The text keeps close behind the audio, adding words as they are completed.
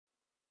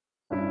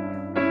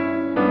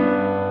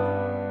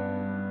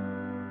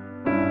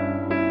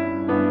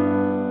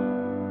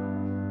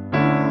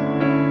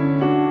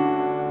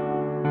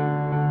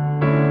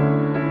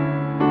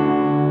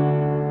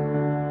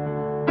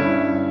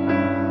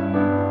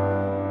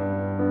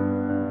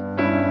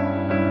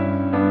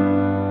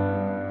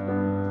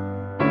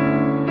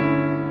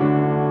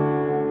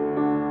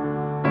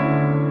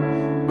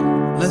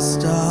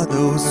Blessed are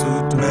those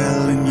who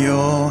dwell in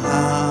your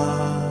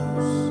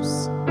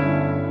house.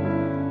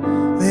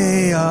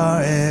 They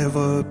are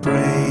ever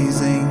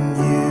praising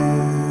you.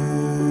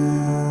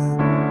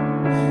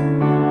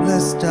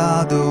 Blessed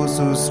are those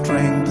whose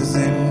strength is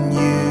in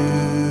you,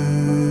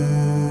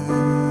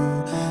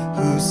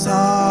 whose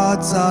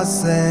hearts are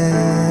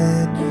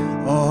set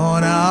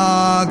on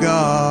our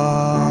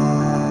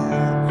God.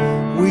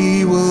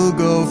 We will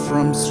go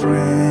from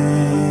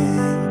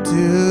strength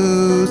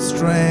to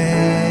strength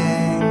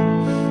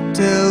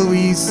till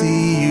we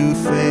see you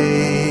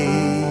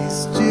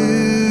face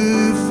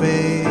to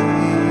face.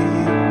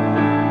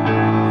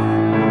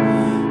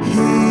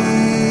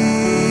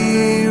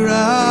 Hear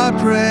our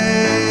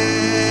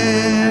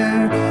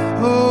prayer,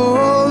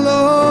 O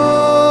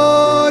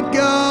Lord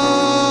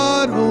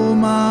God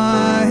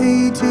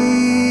Almighty.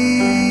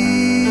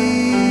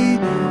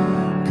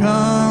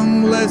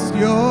 Come bless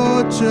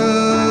your church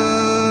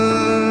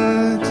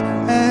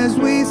as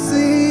we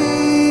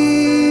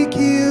seek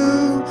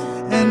you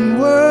and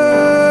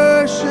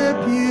worship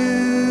you.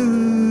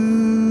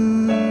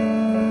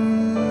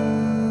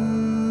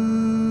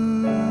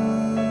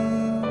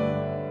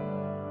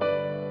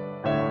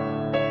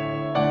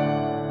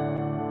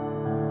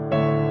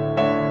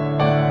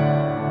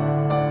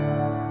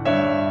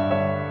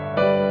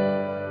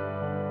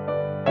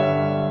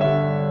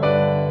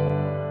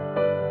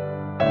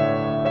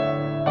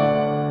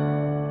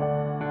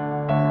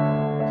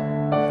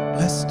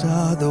 Blessed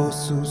are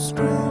those who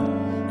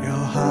strengthen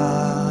your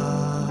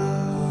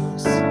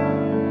house.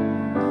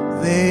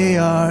 They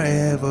are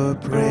ever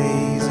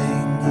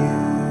praising you.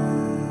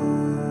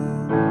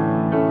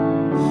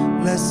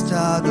 Blessed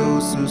are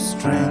those whose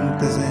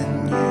strength is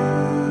in you,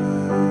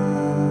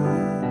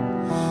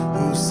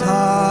 whose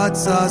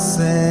hearts are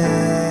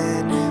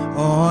set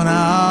on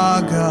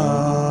our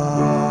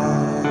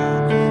God.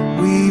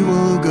 We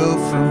will go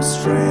from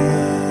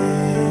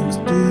strength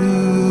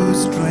to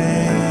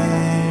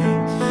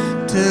strength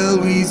till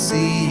we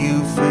see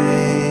you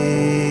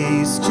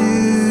face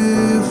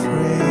to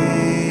face.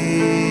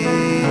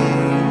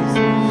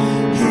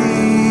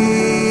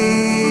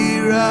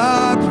 Hear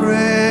our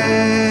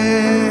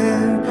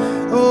prayer,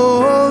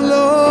 O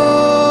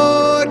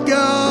Lord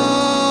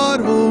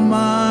God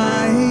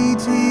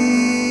Almighty.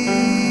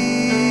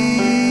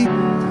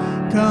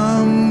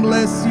 Come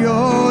bless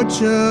your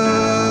church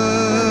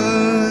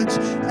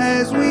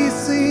as we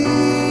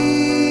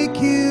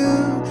seek you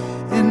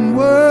and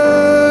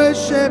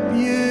worship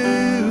you.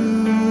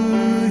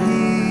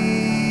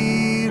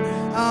 Hear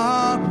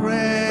our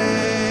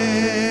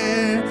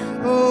prayer,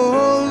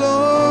 O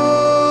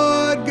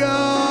Lord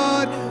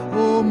God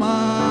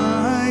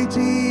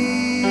Almighty.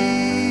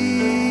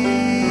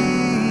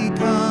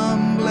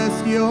 Come bless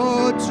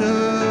your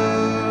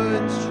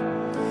church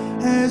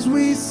as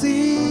we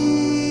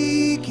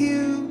seek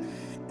you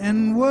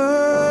and worship